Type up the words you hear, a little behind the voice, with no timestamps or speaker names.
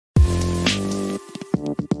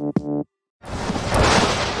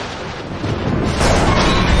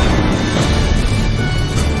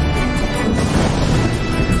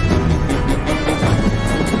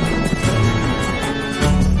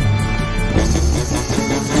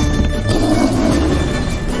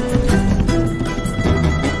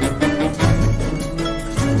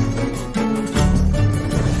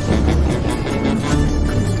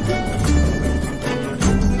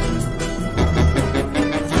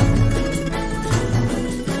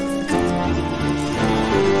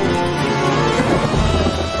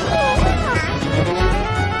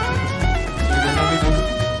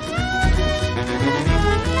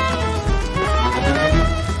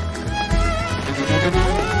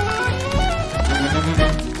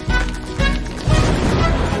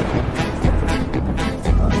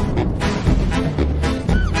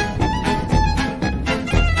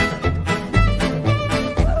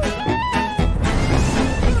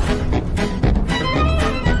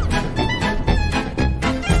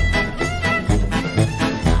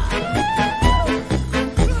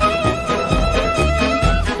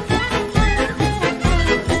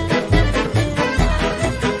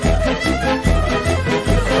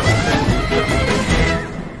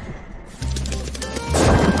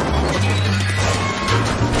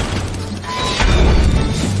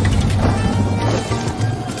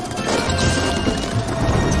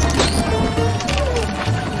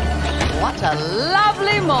A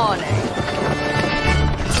lovely morning.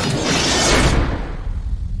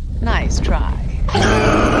 Nice try.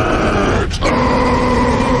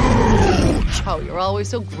 Oh, you're always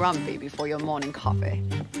so grumpy before your morning coffee.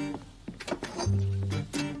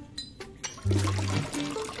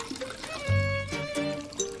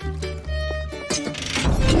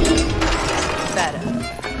 Better.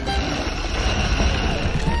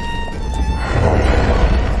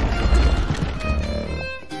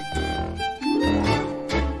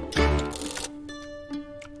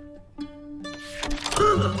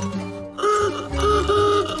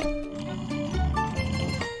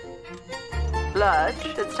 Lunch,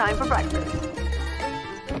 it's time for breakfast.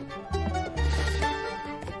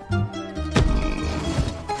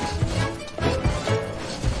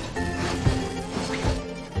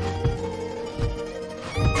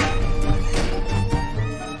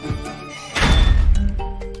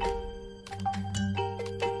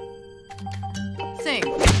 Sing.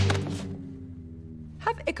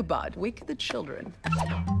 Have Ichabod wake the children.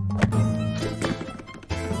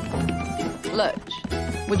 Lunch.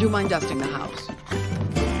 Would you mind dusting the house?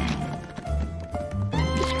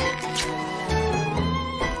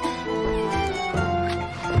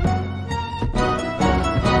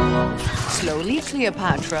 Slowly,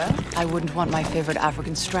 Cleopatra. I wouldn't want my favorite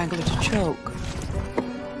African strangler to choke.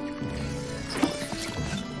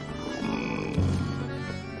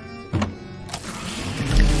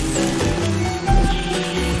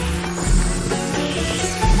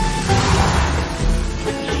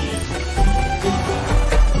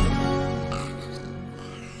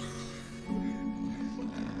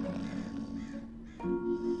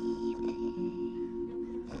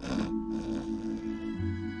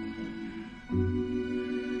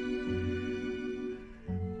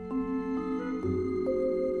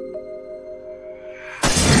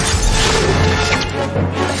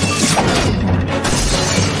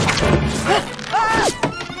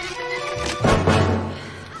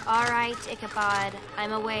 Ichabod,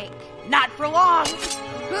 I'm awake. Not for long!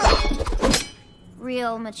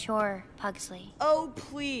 Real mature, Pugsley. Oh,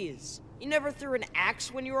 please. You never threw an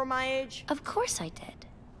axe when you were my age? Of course I did.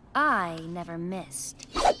 I never missed.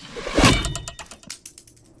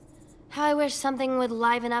 How I wish something would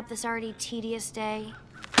liven up this already tedious day.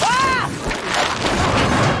 Ah!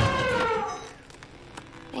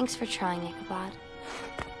 Thanks for trying, Ichabod.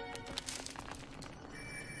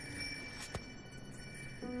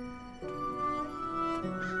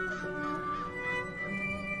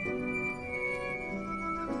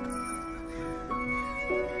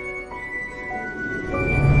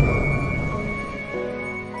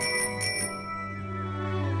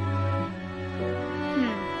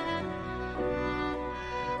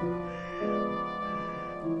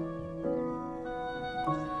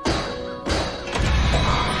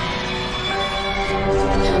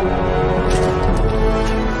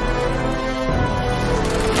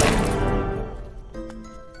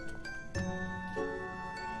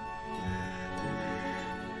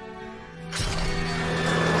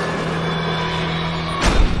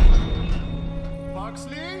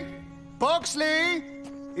 Boxley!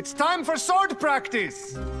 It's time for sword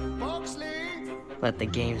practice! Boxley! Let the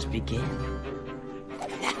games begin.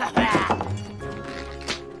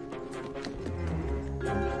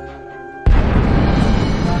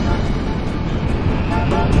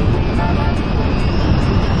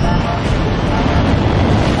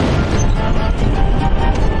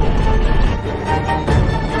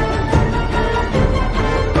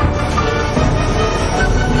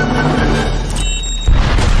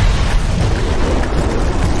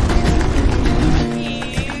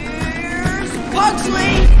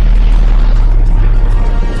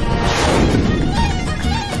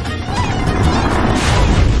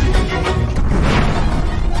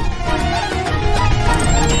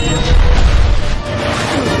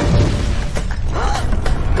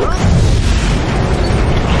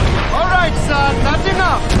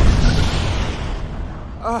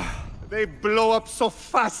 blow up so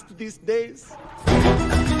fast these days.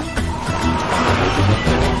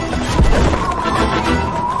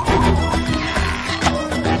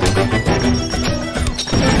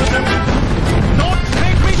 Don't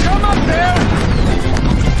make me come up there!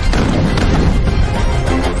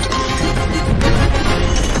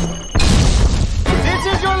 This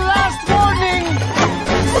is your last warning!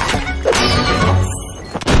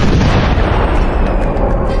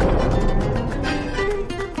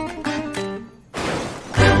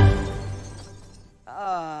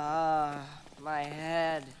 My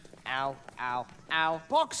head. Ow, ow, ow.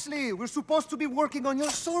 Boxley, we're supposed to be working on your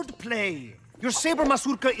sword play. Your saber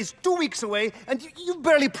mazurka is 2 weeks away, and you've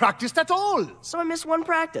barely practiced at all. So I missed one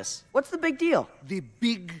practice. What's the big deal? The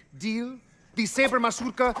big deal? The saber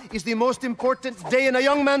mazurka is the most important day in a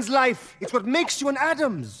young man's life. It's what makes you an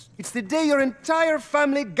Addams. It's the day your entire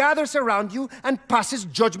family gathers around you and passes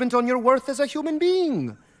judgment on your worth as a human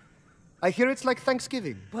being. I hear it's like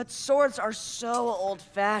Thanksgiving. But swords are so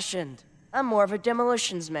old-fashioned. I'm more of a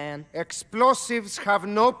demolitions man. Explosives have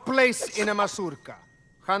no place in a mazurka.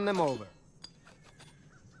 Hand them over.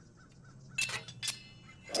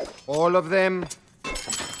 All of them.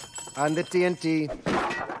 And the TNT.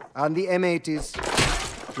 And the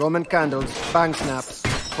M80s. Roman candles, bang snaps,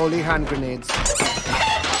 holy hand grenades.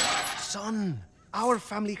 Son, our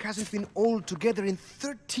family hasn't been all together in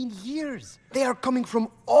 13 years. They are coming from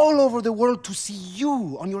all over the world to see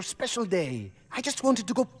you on your special day. I just wanted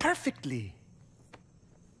to go perfectly.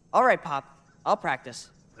 All right, Pop. I'll practice.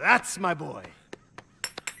 That's my boy.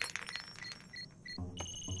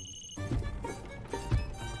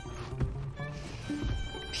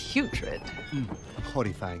 Putrid.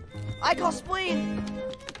 Horrifying. I call spleen!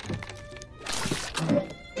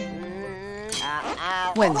 Ow,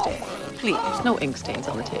 ow. Wednesday. Please, no ink stains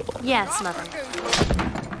on the table. Yes, Mother.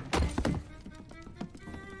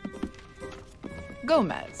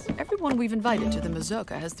 Gomez, everyone we've invited to the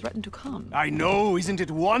mazurka has threatened to come. I know, isn't it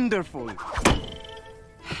wonderful?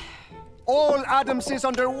 All Addamses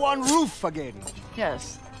under one roof again.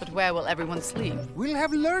 Yes, but where will everyone sleep? We'll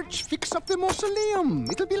have Lurch fix up the mausoleum.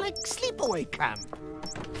 It'll be like sleepaway camp.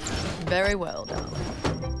 Very well, darling.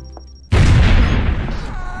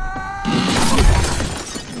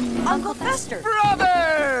 Uncle Fester!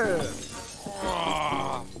 Brother!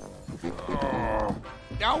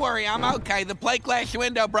 Don't worry, I'm okay. The plate glass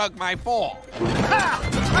window broke my fall.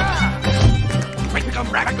 Rickum,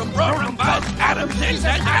 rackum, roarum, buzz. Addams is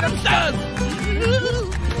as Addams does.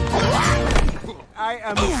 I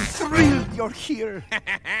am thrilled you're here.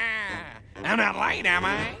 I'm not late, am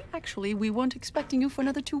I? Actually, we weren't expecting you for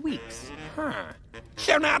another 2 weeks. Huh.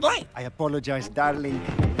 So not late. I apologize, darling.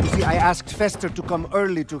 You see, I asked Fester to come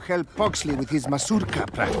early to help Pugsley with his mazurka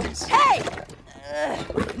practice. Hey!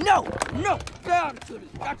 No!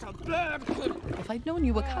 If I'd known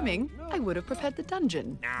you were coming, I would have prepared the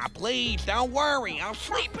dungeon. Now, please, don't worry. I'll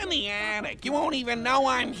sleep in the attic. You won't even know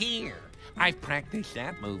I'm here. I've practiced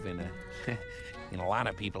that move in a lot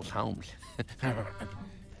of people's homes.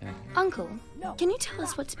 Uncle, can you tell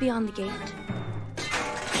us what's beyond the gate?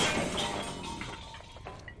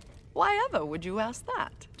 Why ever would you ask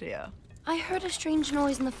that, dear? I heard a strange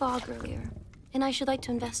noise in the fog earlier, and I should like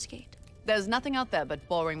to investigate. There's nothing out there but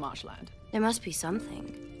boring marshland. There must be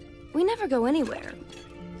something. We never go anywhere.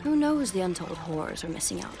 Who knows the untold horrors we're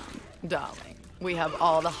missing out on? Darling, we have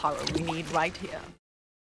all the horror we need right here.